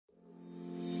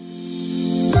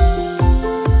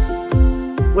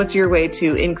what's your way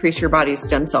to increase your body's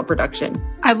stem cell production?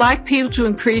 I'd like people to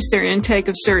increase their intake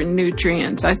of certain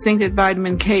nutrients. I think that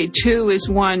vitamin K2 is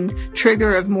one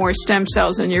trigger of more stem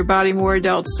cells in your body, more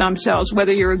adult stem cells,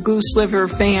 whether you're a goose liver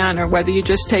fan or whether you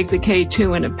just take the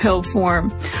K2 in a pill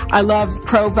form. I love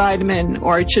provitamin,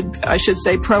 or I should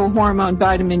say pro-hormone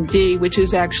vitamin D, which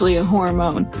is actually a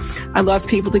hormone. I love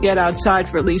people to get outside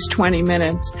for at least 20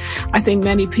 minutes. I think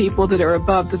many people that are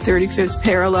above the 35th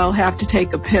parallel have to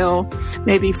take a pill,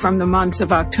 maybe from the months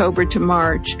of October to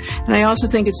March. And I also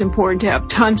think it's important to have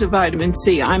tons of vitamin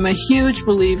C. I'm a huge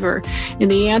believer in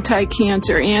the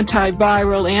anti-cancer,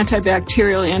 antiviral,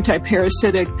 antibacterial,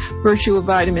 antiparasitic virtue of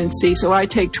vitamin C, so I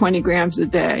take 20 grams a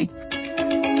day.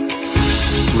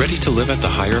 Ready to live at the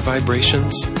higher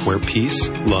vibrations, where peace,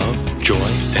 love, joy,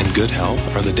 and good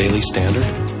health are the daily standard?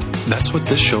 That's what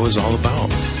this show is all about.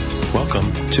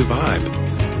 Welcome to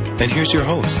Vibe. And here's your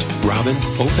host, Robin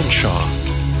Openshaw.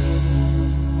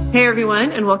 Hey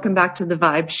everyone, and welcome back to the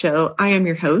Vibe Show. I am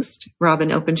your host,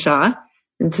 Robin Openshaw.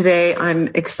 And today I'm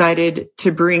excited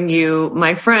to bring you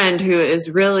my friend who is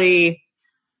really,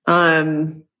 I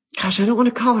don't want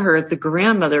to call her the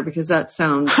grandmother because that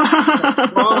sounds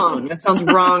wrong. That sounds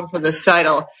wrong for this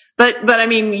title. But I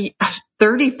mean,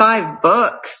 35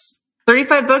 books.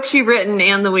 35 books you've written,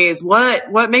 Anne Louise.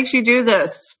 What makes you do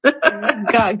this?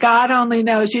 God only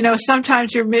knows. You know,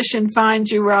 sometimes your mission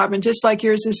finds you, Robin, just like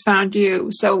yours has found you.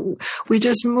 So we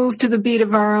just move to the beat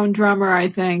of our own drummer, I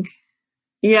think.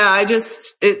 Yeah,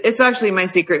 it's actually my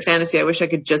secret fantasy. I wish I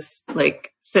could just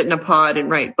sit in a pod and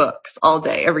write books all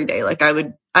day, every day. I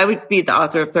would be the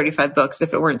author of 35 books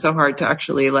if it weren't so hard to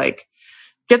actually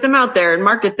get them out there and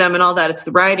market them and all that. It's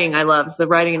the writing I love. It's the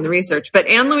writing and the research. But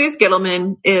Anne Louise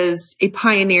Gittleman is a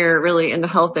pioneer really in the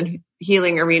health and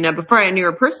healing arena. Before I knew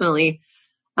her personally,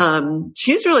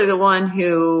 she's really the one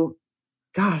who,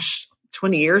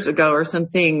 20 years ago or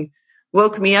something,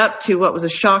 woke me up to what was a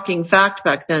shocking fact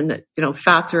back then that,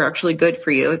 fats are actually good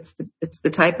for you. It's the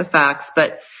type of facts,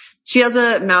 but she has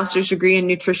a master's degree in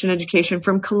nutrition education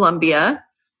from Columbia.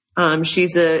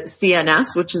 She's a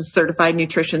CNS, which is certified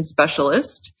nutrition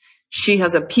specialist. She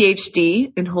has a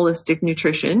PhD in holistic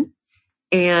nutrition.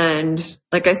 And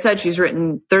like I said, she's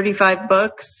written 35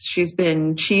 books. She's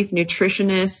been chief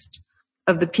nutritionist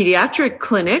of the pediatric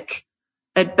clinic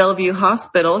at Bellevue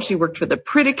Hospital. She worked for the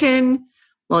Pritikin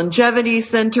Longevity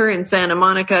Center in Santa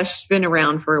Monica. She's been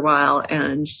around for a while,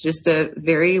 and she's just a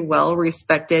very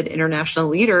well-respected international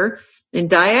leader in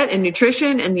diet and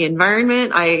nutrition and the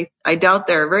environment. I doubt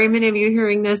there are very many of you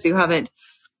hearing this who haven't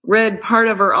read part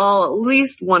of or all, at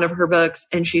least one of her books.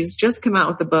 And she's just come out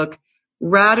with the book,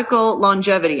 Radical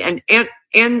Longevity. And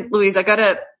Anne Louise, I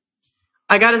gotta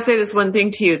say this one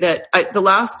thing to you, that the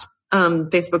last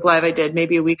Facebook Live I did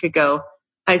maybe a week ago,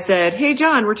 I said, hey,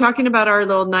 John, we're talking about our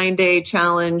little 9-day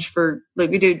challenge for,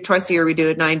 we do twice a year, we do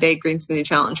a 9-day green smoothie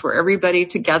challenge where everybody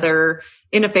together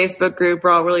in a Facebook group, we're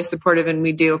all really supportive, and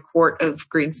we do a quart of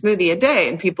green smoothie a day.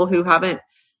 And people who haven't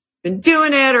been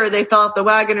doing it, or they fell off the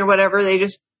wagon or whatever, they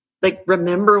just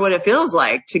remember what it feels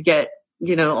like to get,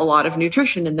 a lot of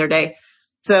nutrition in their day.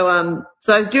 So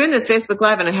I was doing this Facebook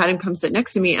Live and I had him come sit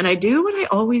next to me, and I do what I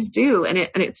always do. And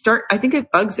I think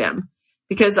it bugs him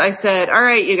because I said, all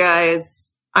right, you guys,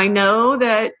 I know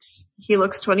that he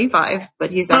looks 25,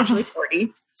 but he's actually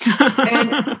 40.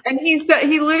 And he said,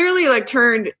 he literally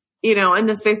turned, in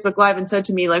this Facebook Live and said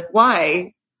to me,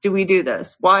 why do we do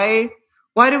this? Why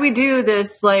do we do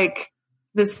this,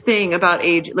 this thing about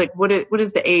age? What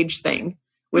is the age thing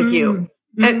with you?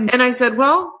 And I said,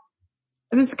 well,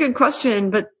 it's a good question,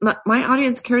 but my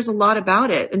audience cares a lot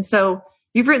about it. And so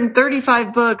you've written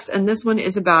 35 books, and this one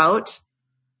is about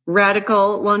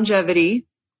radical longevity.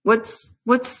 What's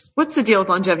the deal with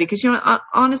longevity? Because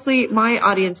honestly, my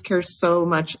audience cares so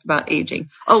much about aging.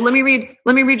 Oh, let me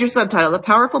read your subtitle: The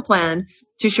Powerful Plan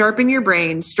to Sharpen Your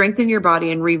Brain, Strengthen Your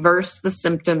Body, and Reverse the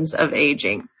Symptoms of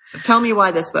Aging. So tell me why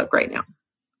this book right now.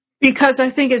 Because I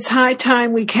think it's high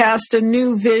time we cast a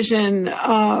new vision,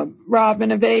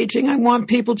 Robin, of aging. I want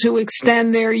people to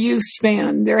extend their youth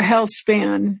span, their health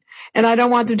span. And I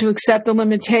don't want them to accept the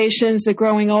limitations that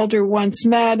growing older once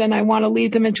met, and I want to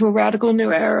lead them into a radical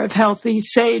new era of healthy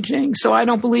saging. So I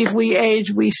don't believe we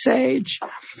age, we sage.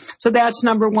 So that's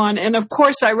number one. And of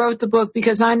course, I wrote the book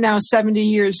because I'm now 70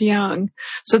 years young.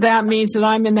 So that means that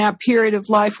I'm in that period of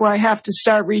life where I have to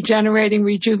start regenerating,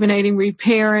 rejuvenating,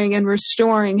 repairing, and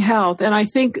restoring health. And I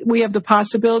think we have the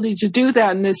possibility to do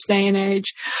that in this day and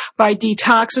age by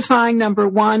detoxifying, number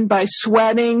one, by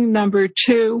sweating, number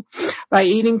two, by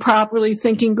eating properly, properly,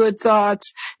 thinking good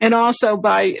thoughts, and also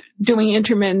by doing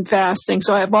intermittent fasting.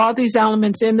 So I have all these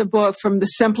elements in the book, from the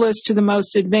simplest to the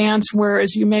most advanced,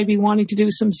 whereas you may be wanting to do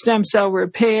some stem cell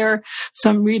repair,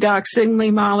 some redox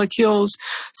signaling molecules,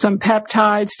 some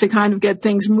peptides to kind of get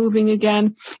things moving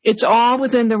again. It's all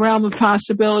within the realm of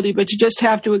possibility, but you just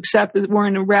have to accept that we're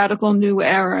in a radical new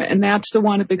era, and that's the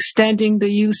one of extending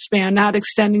the youth span, not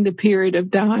extending the period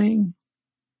of dying.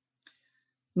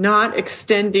 Not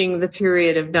extending the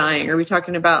period of dying. Are we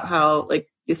talking about how, like,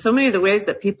 so many of the ways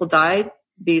that people die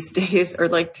these days are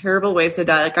like terrible ways to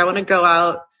die? Like, I want to go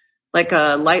out like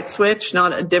a light switch,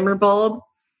 not a dimmer bulb,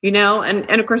 you know?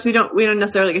 And of course we don't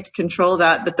necessarily get to control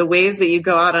that, but the ways that you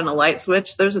go out on a light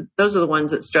switch, those are the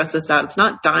ones that stress us out. It's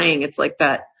not dying. It's like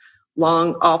that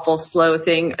long, awful, slow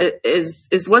thing. Is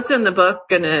what's in the book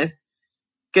gonna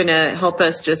help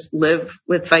us just live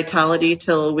with vitality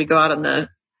till we go out on the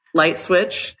light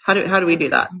switch? How do we do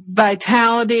that?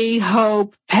 Vitality,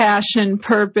 hope, passion,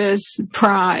 purpose,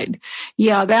 pride.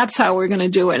 Yeah, that's how we're going to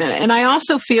do it. And I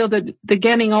also feel that the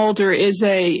getting older it's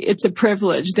a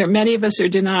privilege. Many of us are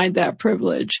denied that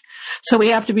privilege. So we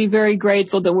have to be very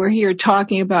grateful that we're here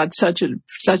talking about such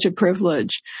a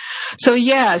privilege. So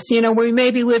yes, we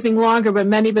may be living longer, but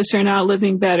many of us are not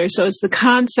living better. So it's the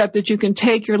concept that you can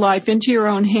take your life into your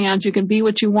own hands. You can be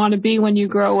what you want to be when you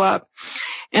grow up.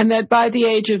 And that by the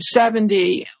age of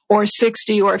 70 or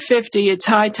 60 or 50, it's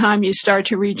high time you start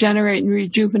to regenerate and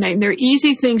rejuvenate. And there are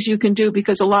easy things you can do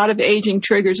because a lot of aging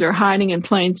triggers are hiding in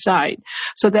plain sight.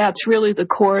 So that's really the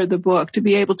core of the book, to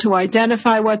be able to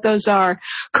identify what those are,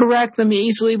 correct them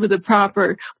easily with the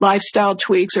proper lifestyle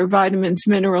tweaks or vitamins,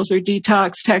 minerals, or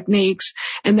detox techniques.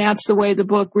 And that's the way the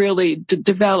book really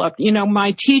developed.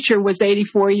 My teacher was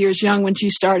 84 years young when she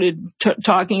started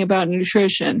talking about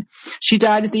nutrition. She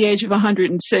died at the age of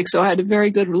 106, so I had a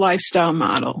very good lifestyle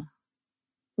model.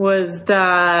 Was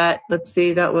that, let's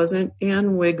see, that wasn't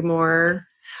Ann Wigmore.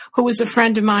 Who was a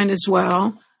friend of mine as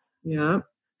well. Yeah.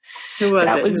 Who was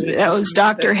it? That was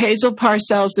Dr. Hazel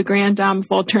Parcells, the grand dame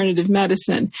of alternative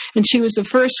medicine. And she was the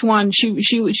first one.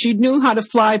 She knew how to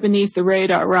fly beneath the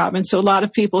radar, Robin. So a lot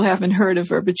of people haven't heard of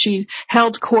her, but she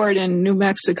held court in New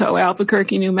Mexico,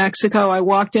 Albuquerque, New Mexico. I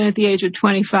walked in at the age of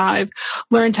 25,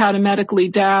 learned how to medically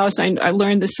dowse. I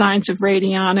learned the science of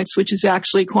radionics, which is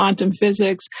actually quantum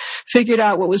physics, figured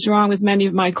out what was wrong with many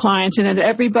of my clients, and had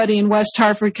everybody in West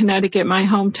Hartford, Connecticut, my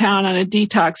hometown, on a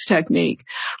detox technique.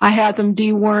 I had them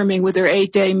deworming with their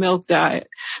 8-day milk diet.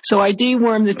 So I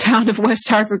dewormed the town of West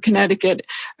Hartford, Connecticut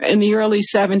in the early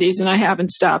 70s, and I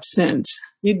haven't stopped since.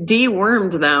 You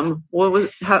dewormed them.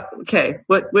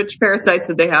 Which parasites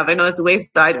did they have? I know it's way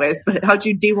sideways, but how'd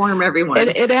you deworm everyone?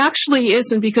 It actually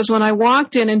isn't, because when I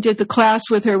walked in and did the class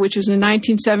with her, which was in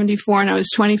 1974, and I was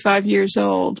 25 years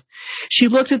old, she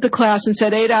looked at the class and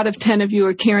said, 8 out of 10 of you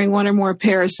are carrying one or more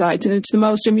parasites, and it's the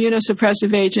most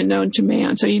immunosuppressive agent known to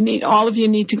man. So all of you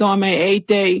need to go on my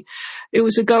 8-day, it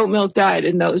was a goat milk diet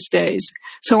in those days.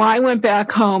 So I went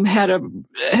back home, had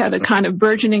a kind of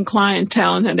burgeoning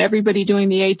clientele, and had everybody doing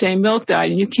the 8-day milk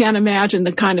diet. And you can't imagine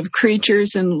the kind of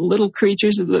creatures and little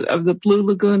creatures of the Blue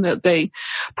Lagoon that they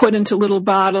put into little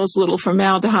bottles, little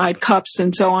formaldehyde cups,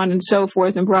 and so on and so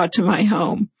forth, and brought to my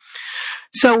home.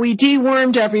 So we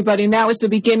dewormed everybody, and that was the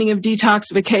beginning of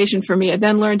detoxification for me. I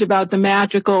then learned about the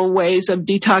magical ways of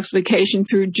detoxification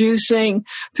through juicing,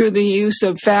 through the use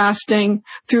of fasting,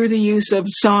 through the use of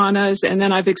saunas, and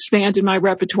then I've expanded my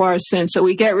repertoire since. So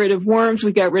we get rid of worms,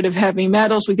 we get rid of heavy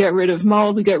metals, we get rid of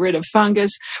mold, we get rid of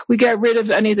fungus, we get rid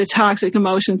of any of the toxic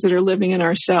emotions that are living in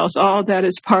our cells. All of that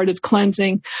is part of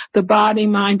cleansing the body,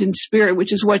 mind, and spirit,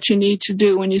 which is what you need to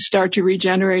do when you start to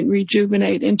regenerate and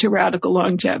rejuvenate into radical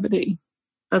longevity.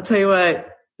 I'll tell you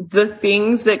what, the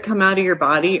things that come out of your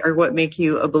body are what make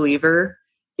you a believer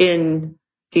in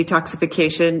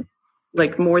detoxification,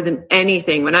 like more than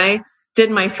anything. When I did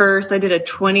I did a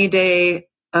 20-day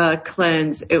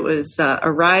cleanse. It was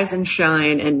Arise and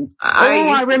Shine. And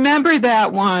I remember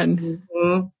that one.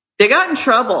 Mm-hmm. They got in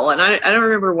trouble, and I don't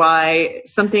remember why,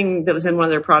 something that was in one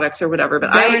of their products or whatever.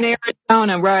 But they're in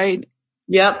Arizona, right?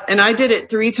 Yep. And I did it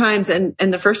 3 times. And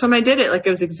the first time I did it, like, it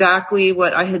was exactly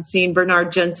what I had seen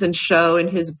Bernard Jensen show in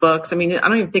his books. I mean, I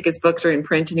don't even think his books are in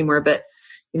print anymore, but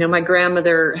my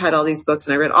grandmother had all these books,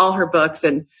 and I read all her books,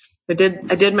 and I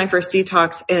did my first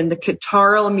detox, and the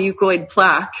catarrhal mucoid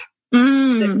plaque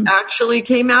that actually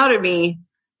came out of me,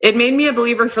 it made me a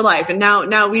believer for life. And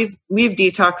now we've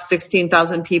detoxed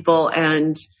 16,000 people,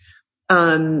 and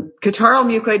catarrhal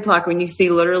mucoid plaque, when you see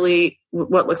literally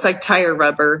what looks like tire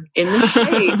rubber in the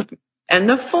shape and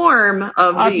the form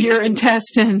of your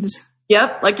intestines.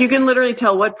 Yep. Like, you can literally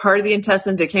tell what part of the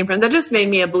intestines it came from. That just made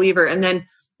me a believer. And then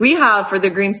we have for the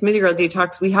Green Smoothie Girl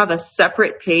Detox, we have a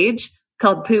separate page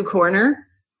called Poo Corner.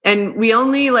 And we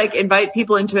only like invite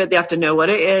people into it. They have to know what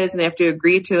it is and they have to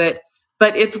agree to it.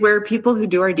 But it's where people who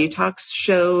do our detox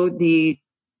show the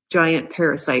giant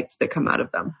parasites that come out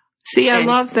of them. See, I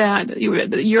love that.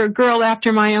 You're a girl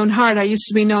after my own heart. I used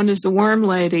to be known as the worm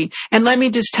lady. And let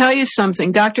me just tell you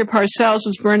something. Dr. Parcells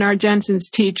was Bernard Jensen's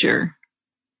teacher.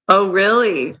 Oh,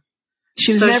 really?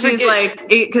 She's like,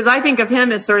 because I think of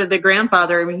him as sort of the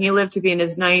grandfather. I mean, he lived to be in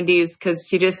his 90s because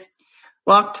he just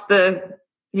walked the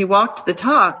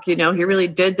talk, you know, he really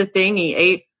did the thing. He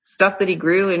ate stuff that he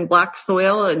grew in black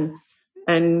soil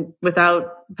and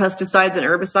without pesticides and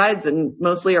herbicides and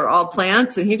mostly are all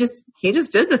plants. And he just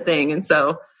did the thing. And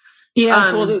so,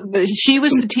 yes, she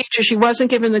was the teacher. She wasn't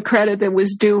given the credit that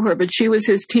was due her, but she was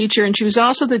his teacher. And she was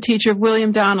also the teacher of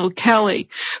William Donald Kelly,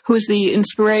 who's the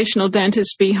inspirational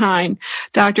dentist behind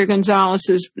Dr.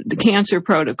 Gonzalez's cancer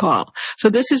protocol. So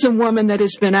this is a woman that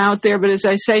has been out there, but as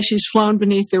I say, she's flown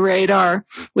beneath the radar,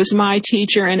 was my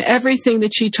teacher. And everything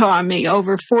that she taught me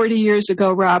over 40 years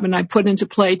ago, Robin, I put into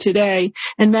play today.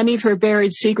 And many of her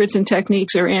buried secrets and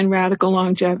techniques are in Radical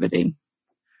Longevity.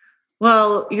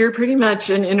 Well, you're pretty much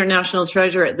an international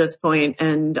treasure at this point,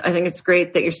 and I think it's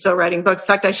great that you're still writing books. In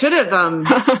fact, I should have,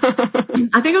 I think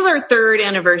it was our 3rd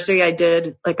anniversary. I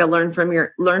did like a Learn from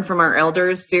Our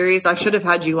Elders series. I should have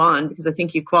had you on because I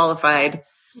think you qualified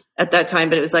at that time,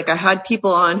 but it was like I had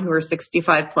people on who are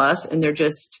 65 plus and they're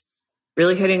just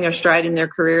really hitting their stride in their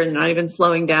career. They're not even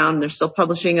slowing down. They're still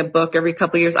publishing a book every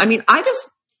couple of years. I mean, I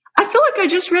feel like I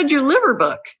just read your liver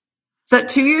book. Is that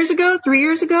 2 years ago, 3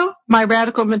 years ago? My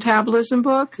Radical Metabolism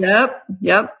book?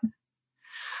 Yep.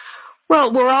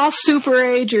 Well, we're all super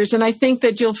agers, and I think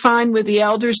that you'll find with the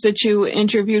elders that you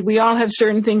interviewed, we all have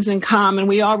certain things in common.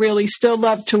 We all really still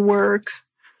love to work.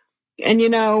 And, you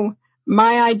know,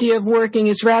 my idea of working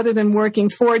is rather than working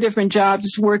 4 different jobs,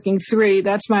 it's working 3.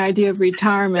 That's my idea of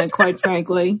retirement, quite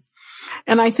frankly.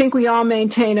 And I think we all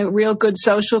maintain a real good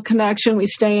social connection. We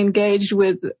stay engaged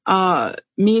with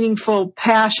meaningful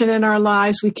passion in our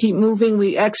lives. We keep moving.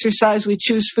 We exercise. We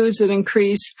choose foods that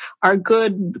increase our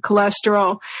good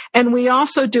cholesterol. And we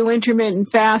also do intermittent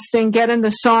fasting, get in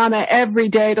the sauna every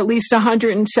day at least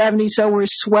 170 so we're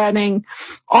sweating.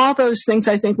 All those things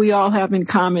I think we all have in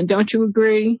common. Don't you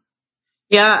agree?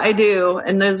 Yeah, I do.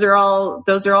 And those are all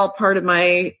part of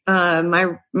my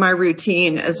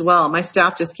routine as well. My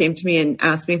staff just came to me and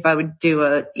asked me if I would do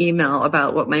an email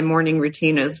about what my morning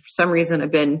routine is. For some reason,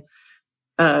 I've been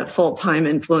a full-time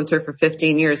influencer for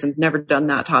 15 years and never done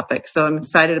that topic. So I'm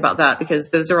excited about that because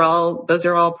those are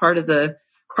all part of the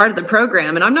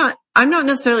program. And I'm not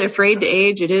necessarily afraid to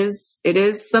age. It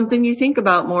is something you think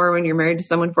about more when you're married to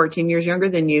someone 14 years younger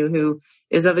than you who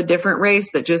is of a different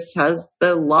race that just has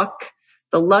the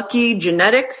lucky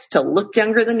genetics to look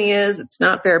younger than he is. It's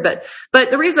not fair. But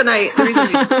the reason I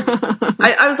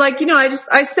was like, you know,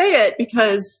 I say it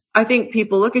because I think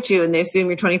people look at you and they assume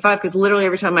you're 25 because literally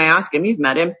every time I ask him, you've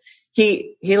met him,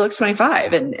 he looks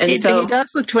 25. And so he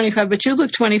does look 25, but you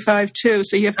look 25 too.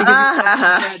 So you have to give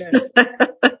yourself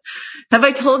credit. Have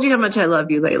I told you how much I love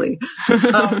you lately?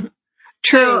 True.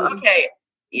 So, okay.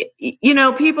 You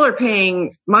know, people are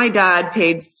paying, my dad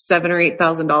paid $7,000 or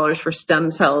 $8,000 for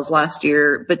stem cells last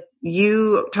year, but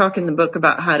you talk in the book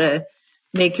about how to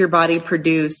make your body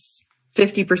produce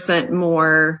 50%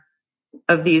 more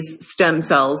of these stem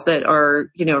cells that are,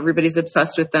 you know, everybody's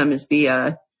obsessed with them is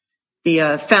the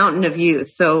fountain of youth.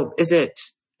 So is it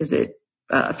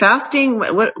fasting?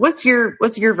 What's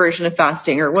your version of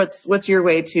fasting, or what's your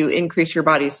way to increase your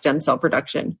body's stem cell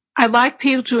production? I like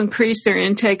people to increase their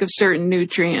intake of certain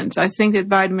nutrients. I think that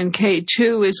vitamin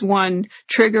K2 is one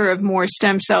trigger of more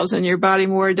stem cells in your body,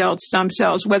 more adult stem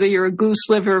cells, whether you're a goose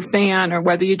liver fan or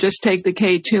whether you just take the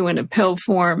K2 in a pill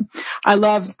form. I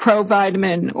love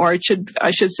provitamin, or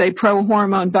I should say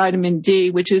pro-hormone vitamin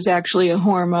D, which is actually a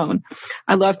hormone.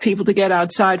 I love people to get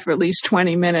outside for at least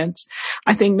 20 minutes.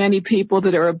 I think many people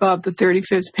that are above the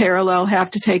 35th parallel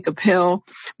have to take a pill,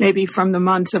 maybe from the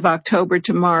months of October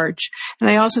to March. And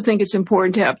I also think it's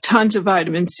important to have tons of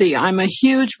vitamin C. I'm a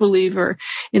huge believer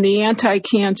in the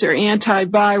anti-cancer,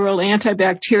 antiviral,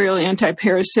 antibacterial,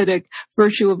 antiparasitic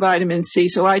virtue of vitamin C.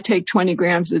 So I take 20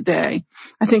 grams a day.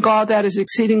 I think all that is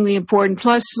exceedingly important,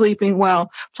 plus sleeping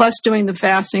well, plus doing the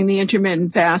fasting, the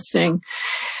intermittent fasting,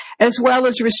 as well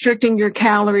as restricting your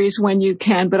calories when you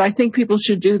can. But I think people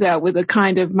should do that with a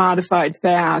kind of modified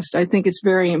fast. I think it's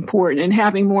very important. And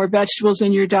having more vegetables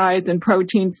in your diet than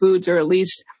protein foods, or at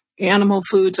least animal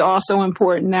foods also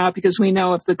important now because we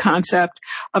know of the concept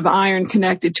of iron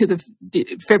connected to the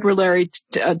fibrillary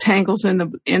tangles in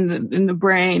the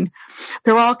brain.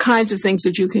 There are all kinds of things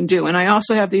that you can do. And I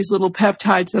also have these little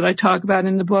peptides that I talk about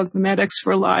in the book, the Medics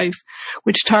for Life,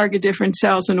 which target different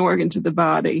cells and organs of the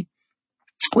body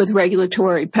with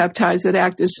regulatory peptides that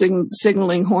act as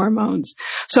signaling hormones.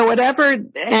 So whatever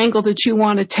angle that you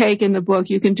want to take in the book,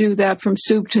 you can do that from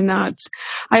soup to nuts.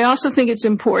 I also think it's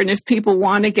important if people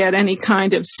want to get any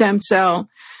kind of stem cell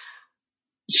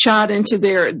shot into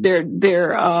their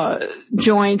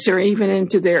joints or even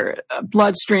into their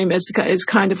bloodstream is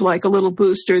kind of like a little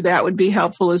booster. That would be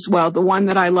helpful as well. The one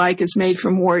that I like is made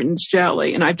from Wharton's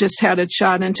jelly, and I've just had it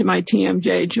shot into my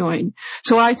TMJ joint.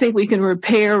 So I think we can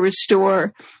repair,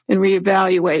 restore, and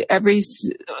reevaluate every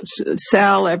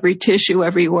cell, every tissue,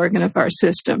 every organ of our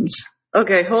systems.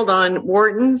 Okay, hold on.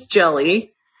 Wharton's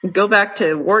jelly. Go back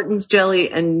to Wharton's jelly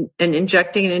and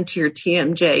injecting it into your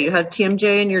TMJ. You have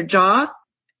TMJ in your jaw?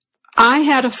 I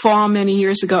had a fall many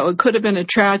years ago. It could have been a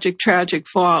tragic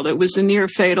fall. It was a near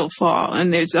fatal fall,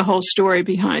 and there's a whole story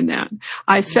behind that.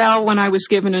 I fell when I was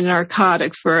given a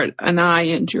narcotic for an eye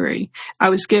injury. I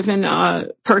was given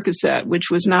Percocet, which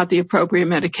was not the appropriate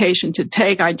medication to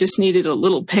take. I just needed a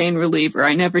little pain reliever.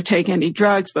 I never take any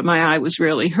drugs, but my eye was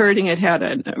really hurting. It had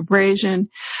an abrasion.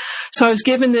 So I was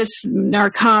given this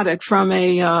narcotic from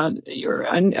a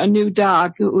new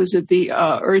doc who was at the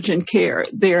urgent care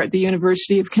there at the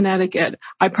University of Connecticut.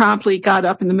 I promptly got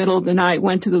up in the middle of the night,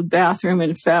 went to the bathroom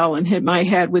and fell and hit my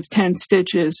head with 10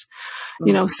 stitches,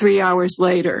 3 hours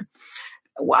later.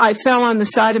 I fell on the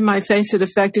side of my face that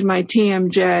affected my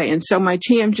TMJ. And so my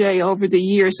TMJ over the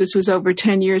years, this was over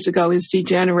 10 years ago, is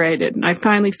degenerated. And I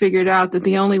finally figured out that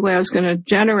the only way I was going to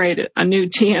generate a new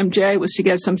TMJ was to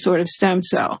get some sort of stem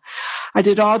cell. I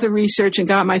did all the research and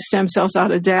got my stem cells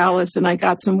out of Dallas, and I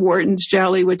got some Wharton's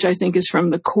jelly, which I think is from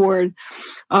the cord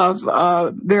of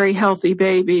very healthy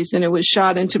babies. And it was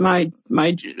shot into my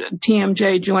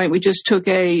TMJ joint. We just took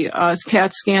a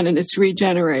CAT scan, and it's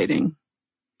regenerating.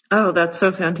 Oh, that's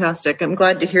so fantastic. I'm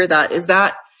glad to hear that. Is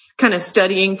that kind of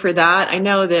studying for that? I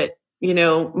know that,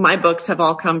 my books have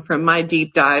all come from my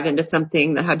deep dive into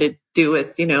something that had to do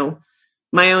with,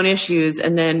 my own issues.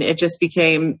 And then it just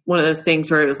became one of those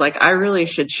things where it was like, I really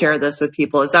should share this with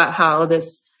people. Is that how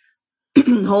this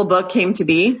whole book came to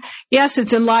be? Yes,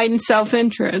 it's enlightened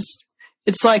self-interest.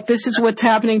 It's like, this is what's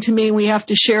happening to me. We have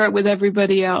to share it with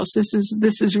everybody else. This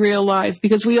is real life,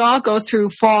 because we all go through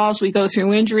falls. We go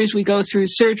through injuries. We go through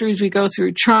surgeries. We go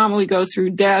through trauma. We go through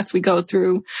death. We go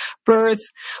through birth.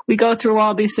 We go through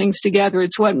all these things together.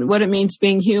 It's what it means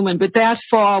being human. But that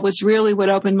fall was really what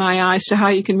opened my eyes to how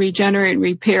you can regenerate and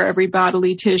repair every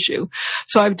bodily tissue.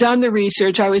 So I've done the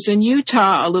research. I was in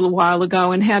Utah a little while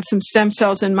ago and had some stem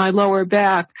cells in my lower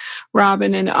back,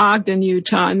 Robin, in Ogden,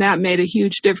 Utah, and that made a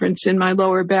huge difference in my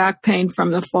lower back pain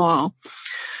from the fall.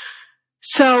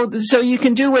 So you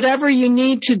can do whatever you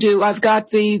need to do. I've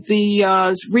got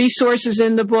the resources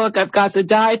in the book. I've got the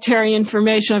dietary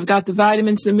information. I've got the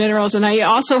vitamins and minerals. And I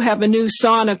also have a new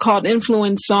sauna called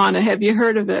Influence Sauna. Have you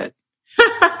heard of it?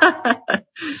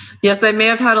 Yes, I may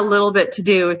have had a little bit to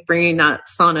do with bringing that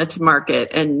sauna to market.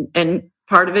 And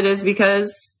part of it is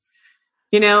because,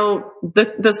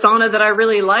 the sauna that I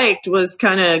really liked was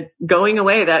kind of going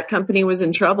away. That company was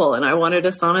in trouble, and I wanted a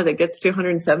sauna that gets to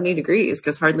 170 degrees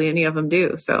because hardly any of them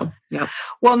do. So, yeah.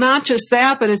 Well, not just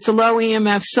that, but it's a low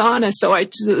EMF sauna. So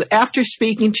after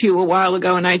speaking to you a while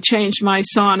ago, and I changed my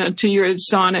sauna to your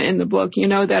sauna in the book,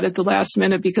 that at the last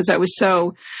minute because I was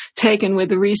so taken with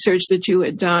the research that you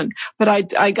had done. But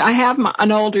I have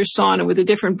an older sauna with a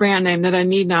different brand name that I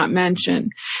need not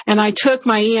mention. And I took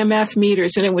my EMF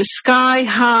meters, and it was sky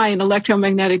high in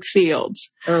electromagnetic fields.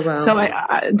 Oh,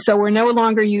 wow. So we're no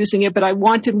longer using it, but I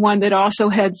wanted one that also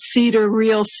had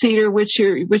real cedar, which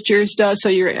yours does. So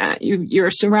you're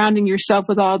surrounding yourself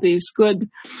with all these good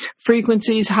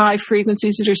frequencies, high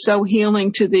frequencies that are so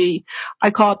healing I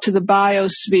call it to the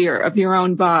biosphere of your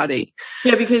own body.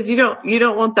 Yeah, because you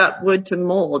don't want that wood to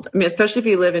mold. I mean, especially if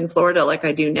you live in Florida like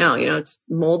I do now,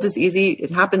 mold is easy.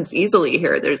 It happens easily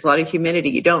here. There's a lot of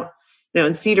humidity.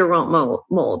 And cedar won't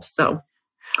mold. So,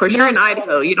 of course, you're in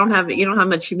Idaho. You don't have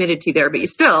much humidity there, but you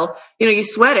still, you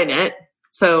sweat in it.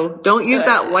 So don't use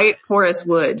that white porous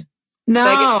wood.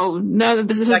 No,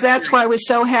 that's why I was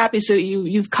so happy. So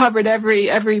you've covered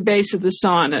every base of the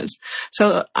saunas.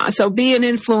 So be an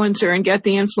influencer and get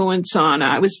the Influence sauna.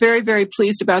 I was very, very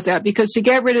pleased about that, because to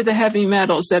get rid of the heavy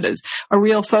metals, that is a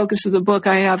real focus of the book.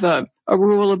 I have a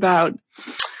rule about,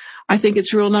 I think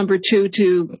it's rule number 2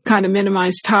 to kind of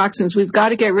minimize toxins. We've got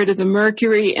to get rid of the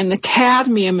mercury and the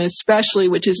cadmium especially,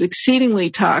 which is exceedingly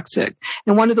toxic.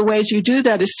 And one of the ways you do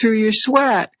that is through your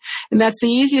sweat. And that's the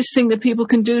easiest thing that people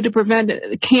can do to prevent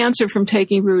cancer from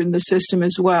taking root in the system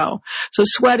as well. So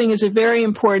sweating is a very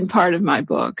important part of my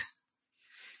book.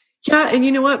 Yeah. And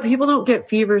you know what? People don't get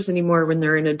fevers anymore when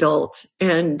they're an adult.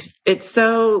 And it's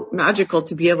so magical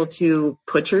to be able to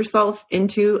put yourself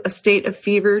into a state of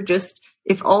fever. Just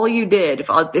if all you did,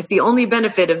 if the only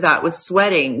benefit of that was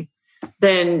sweating,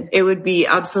 then it would be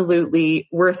absolutely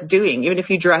worth doing. Even if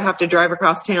you have to drive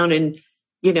across town and,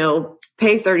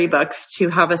 pay $30 to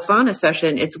have a sauna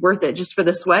session, it's worth it just for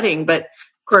the sweating. But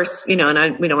of course,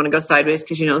 and we don't want to go sideways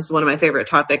because, this is one of my favorite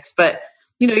topics, but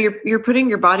you're putting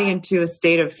your body into a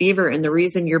state of fever. And the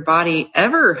reason your body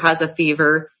ever has a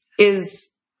fever is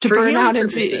to burn out,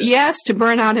 to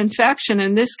burn out infection.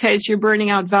 In this case, you're burning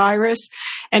out virus,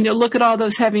 and you'll look at all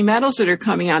those heavy metals that are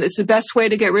coming out. It's the best way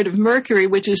to get rid of mercury,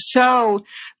 which is so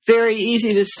very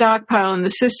easy to stockpile in the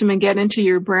system and get into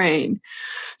your brain.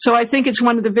 So I think it's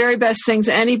one of the very best things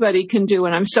anybody can do.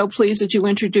 And I'm so pleased that you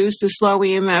introduced the slow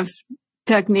EMF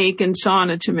technique and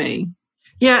sauna to me.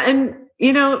 Yeah. And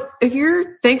if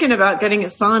you're thinking about getting a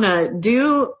sauna,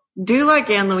 do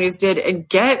like Anne Louise did and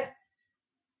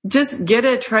just get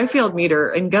a tri-field meter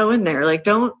and go in there. Like,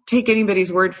 don't take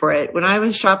anybody's word for it. When I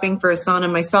was shopping for a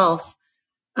sauna myself,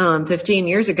 15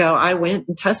 years ago, I went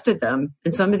and tested them.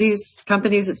 And some of these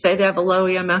companies that say they have a low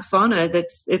EMF sauna,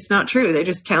 it's not true. They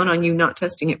just count on you not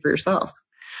testing it for yourself.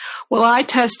 Well, I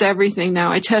test everything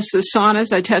now. I test the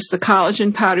saunas. I test the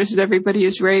collagen powders that everybody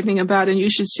is raving about. And you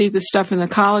should see the stuff in the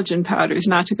collagen powders,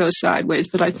 not to go sideways,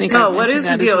 but I think what is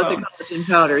the deal with the collagen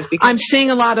powders? Because I'm seeing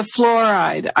a lot of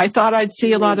fluoride. I thought I'd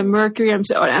see a lot of mercury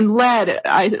and lead.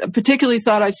 I particularly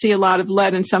thought I'd see a lot of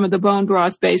lead in some of the bone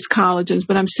broth-based collagens,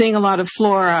 but I'm seeing a lot of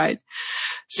fluoride.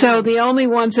 So the only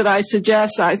ones that I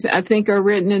suggest, I think are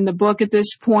written in the book at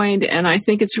this point, and I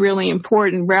think it's really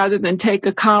important, rather than take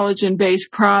a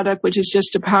collagen-based product, which is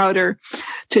just a powder,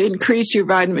 to increase your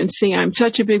vitamin C. I'm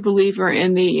such a big believer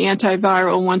in the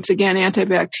antiviral, once again,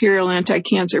 antibacterial,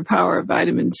 anti-cancer power of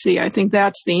vitamin C. I think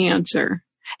that's the answer.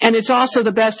 And it's also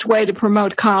the best way to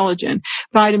promote collagen.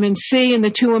 Vitamin C and the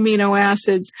 2 amino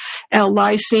acids,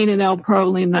 L-lysine and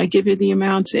L-proline. I give you the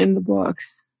amounts in the book.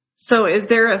 So is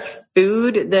there a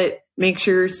food that makes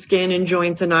your skin and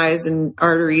joints and eyes and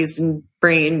arteries and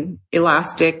brain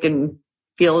elastic and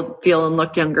feel and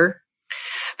look younger?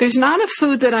 There's not a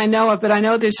food that I know of, but I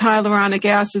know there's hyaluronic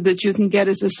acid that you can get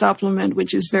as a supplement,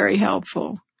 which is very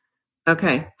helpful.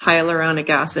 Okay. Hyaluronic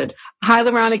acid.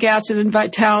 Hyaluronic acid and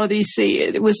Vitality C.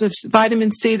 It was a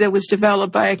vitamin C that was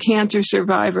developed by a cancer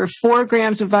survivor. 4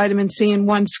 grams of vitamin C in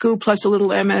 1 scoop plus a little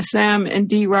MSM and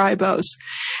D-ribose.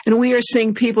 And we are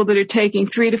seeing people that are taking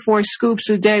 3 to 4 scoops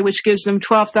a day, which gives them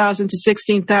 12,000 to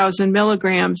 16,000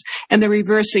 milligrams. And they're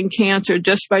reversing cancer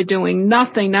just by doing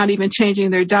nothing, not even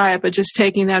changing their diet, but just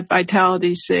taking that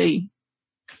Vitality C.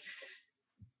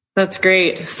 That's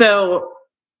great. So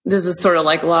this is sort of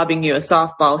like lobbing you a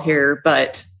softball here,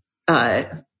 but,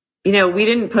 we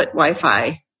didn't put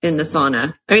Wi-Fi in the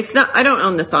sauna. I mean, I don't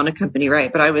own the sauna company,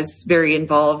 right? But I was very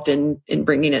involved in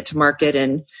bringing it to market.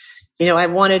 And, I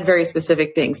wanted very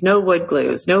specific things. No wood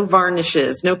glues, no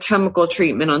varnishes, no chemical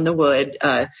treatment on the wood,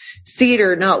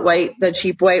 cedar, not white, the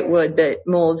cheap white wood that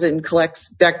molds and collects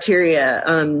bacteria,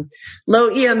 low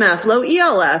EMF, low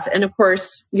ELF, and of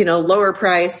course, lower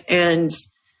price and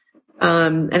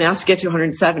asked to get to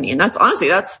 170. And that's honestly,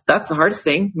 that's the hardest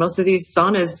thing. Most of these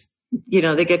saunas,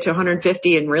 they get to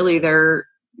 150 and really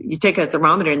you take a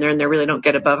thermometer in there and they really don't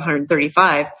get above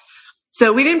 135.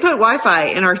 So we didn't put Wi-Fi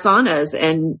in our saunas.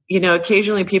 And,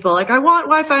 occasionally people are like, I want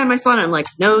Wi-Fi in my sauna. I'm like,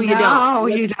 no, you don't. No,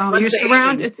 you don't. You're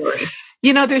surrounded.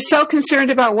 They're so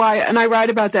concerned about and I write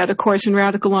about that, of course, in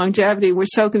Radical Longevity. We're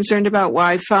so concerned about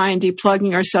Wi-Fi and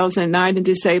deplugging ourselves at night and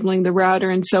disabling the router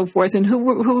and so forth. And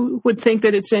who would think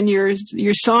that it's in your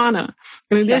sauna?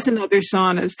 I mean, there's in other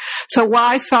saunas. So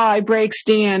Wi-Fi breaks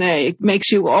DNA. It makes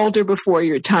you older before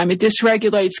your time. It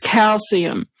dysregulates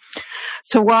calcium.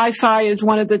 So Wi-Fi is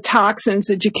one of the toxins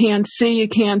that you can't see, you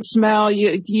can't smell,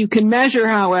 you can measure,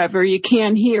 however, you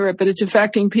can't hear it, but it's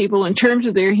affecting people in terms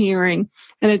of their hearing.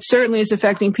 And it certainly is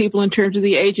affecting people in terms of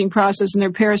the aging process in their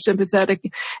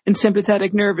parasympathetic and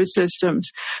sympathetic nervous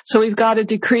systems. So we've got to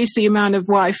decrease the amount of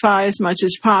Wi-Fi as much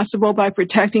as possible by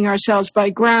protecting ourselves by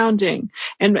grounding.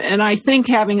 And I think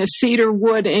having a cedar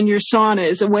wood in your sauna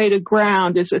is a way to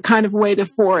ground. It's a kind of way to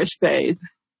forest bathe.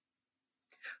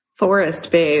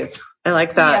 Forest bathe. I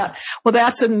like that. Yeah. Well,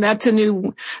 that's a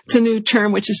new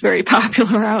term which is very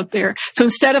popular out there. So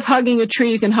instead of hugging a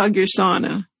tree, you can hug your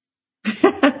sauna.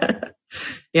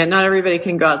 Yeah, not everybody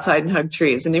can go outside and hug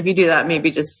trees. And if you do that,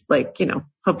 maybe just like,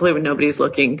 hopefully when nobody's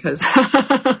looking, because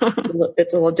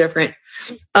it's a little different.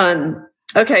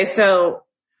 Okay, so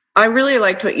I really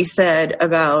liked what you said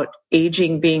about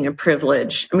aging being a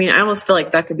privilege. I mean, I almost feel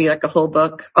like that could be like a whole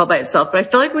book all by itself, but I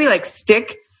feel like we like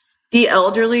stick the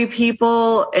elderly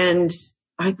people, and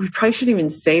we probably shouldn't even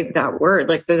say that word,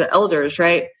 like they're the elders,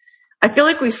 right? I feel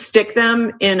like we stick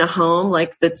them in a home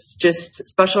like that's just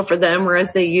special for them,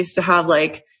 whereas they used to have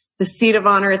like the seat of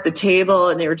honor at the table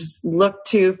and they were just looked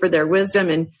to for their wisdom.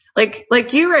 And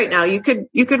like you right now, you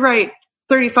could write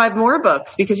 35 more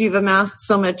books because you've amassed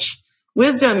so much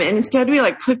wisdom. And instead we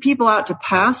like put people out to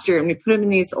pasture and we put them in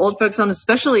these old folks homes,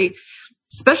 especially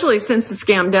since the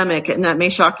scamdemic. And that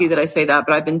may shock you that I say that,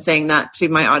 but I've been saying that to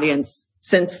my audience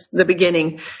since the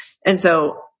beginning. And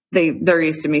so they're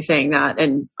used to me saying that.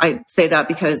 And I say that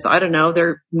because I don't know,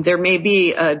 there may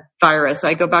be a virus.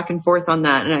 I go back and forth on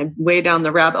that and I'm way down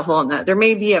the rabbit hole on that. There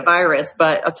may be a virus,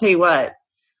 but I'll tell you what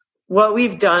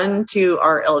we've done to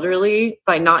our elderly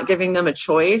by not giving them a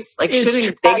choice, like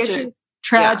shouldn't they get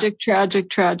tragic.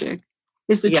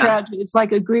 It's tragedy. It's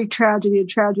like a Greek tragedy, a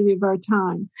tragedy of our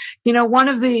time. One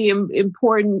of the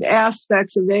important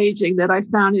aspects of aging that I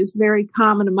found is very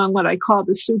common among what I call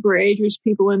the super agers,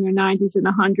 people in their 90s and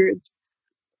 100s.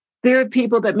 There are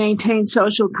people that maintain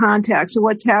social contact. So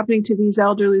what's happening to these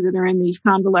elderly that are in these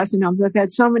convalescent homes? I've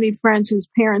had so many friends whose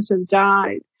parents have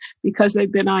died because they've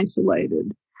been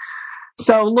isolated.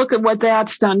 So look at what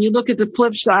that's done. You look at the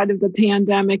flip side of the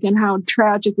pandemic and how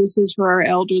tragic this is for our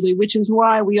elderly, which is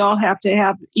why we all have to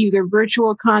have either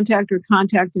virtual contact or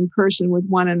contact in person with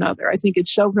one another. I think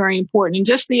it's so very important. And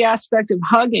just the aspect of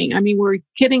hugging. I mean, we're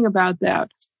kidding about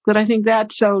that, but I think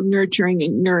that's so nurturing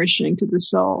and nourishing to the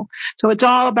soul. So it's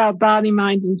all about body,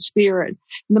 mind, and spirit.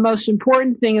 And the most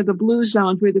important thing of the blue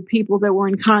zones were the people that were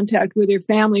in contact with their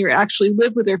family or actually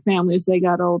lived with their family as they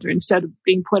got older instead of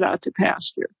being put out to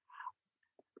pasture.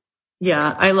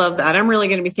 Yeah, I love that. I'm really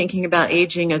going to be thinking about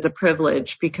aging as a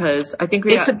privilege because I think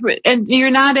and you're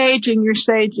not aging, you're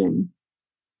saging.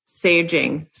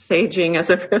 Saging as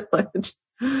a privilege.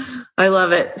 I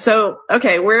love it. So,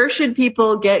 okay, where should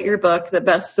people get your book that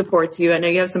best supports you? I know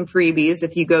you have some freebies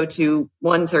if you go to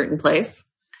one certain place.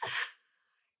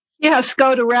 Yes,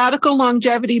 go to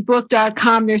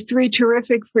radicallongevitybook.com. There's 3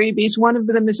 terrific freebies. One of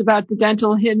them is about the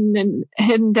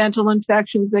hidden dental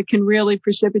infections that can really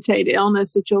precipitate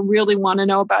illness that you'll really want to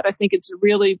know about. I think it's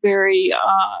really very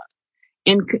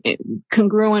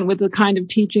congruent with the kind of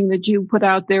teaching that you put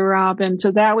out there, Rob. And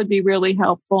so that would be really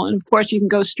helpful. And of course, you can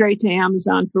go straight to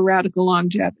Amazon for Radical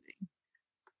Longevity.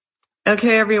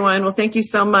 Okay, everyone. Well, thank you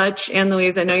so much, Ann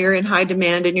Louise. I know you're in high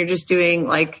demand and you're just doing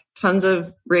like tons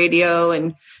of radio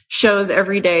and shows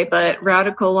every day, but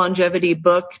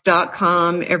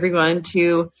radicallongevitybook.com, everyone,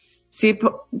 to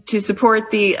support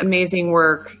the amazing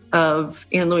work of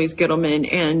Ann Louise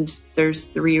Gittleman. And there's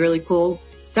 3 really cool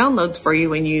downloads for you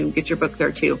when you get your book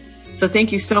there too. So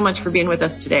thank you so much for being with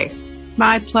us today.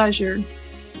 My pleasure.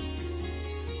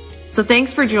 So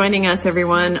thanks for joining us,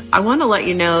 everyone. I want to let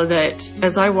you know that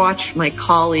as I watch my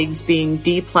colleagues being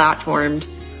deplatformed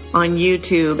on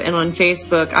YouTube and on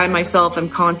Facebook, I myself am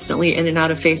constantly in and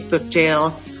out of Facebook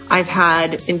jail. I've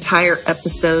had entire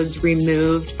episodes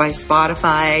removed by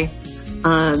Spotify.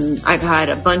 I've had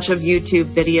a bunch of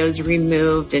YouTube videos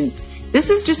removed, and this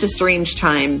is just a strange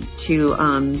time to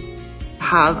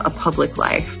have a public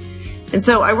life. And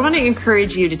so I want to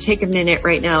encourage you to take a minute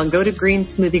right now and go to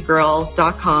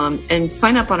greensmoothiegirl.com and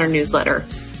sign up on our newsletter.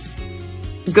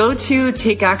 Go to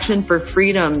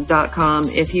takeactionforfreedom.com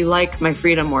if you like my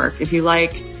freedom work, if you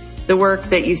like the work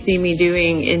that you see me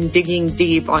doing in digging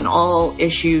deep on all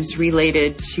issues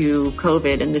related to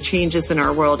COVID and the changes in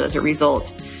our world as a result.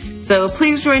 So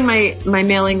please join my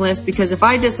mailing list, because if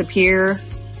I disappear,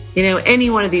 any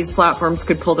one of these platforms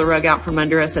could pull the rug out from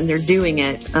under us, and they're doing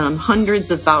it. Hundreds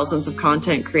of thousands of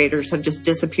content creators have just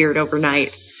disappeared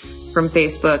overnight from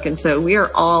Facebook. And so we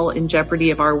are all in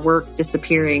jeopardy of our work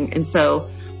disappearing. And so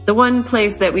the one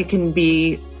place that we can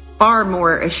be far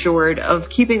more assured of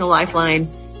keeping a lifeline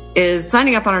is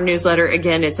signing up on our newsletter.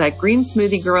 Again, it's at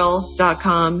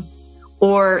greensmoothiegirl.com.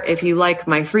 Or if you like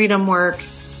my freedom work,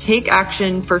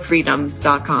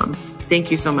 takeactionforfreedom.com.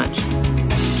 Thank you so much.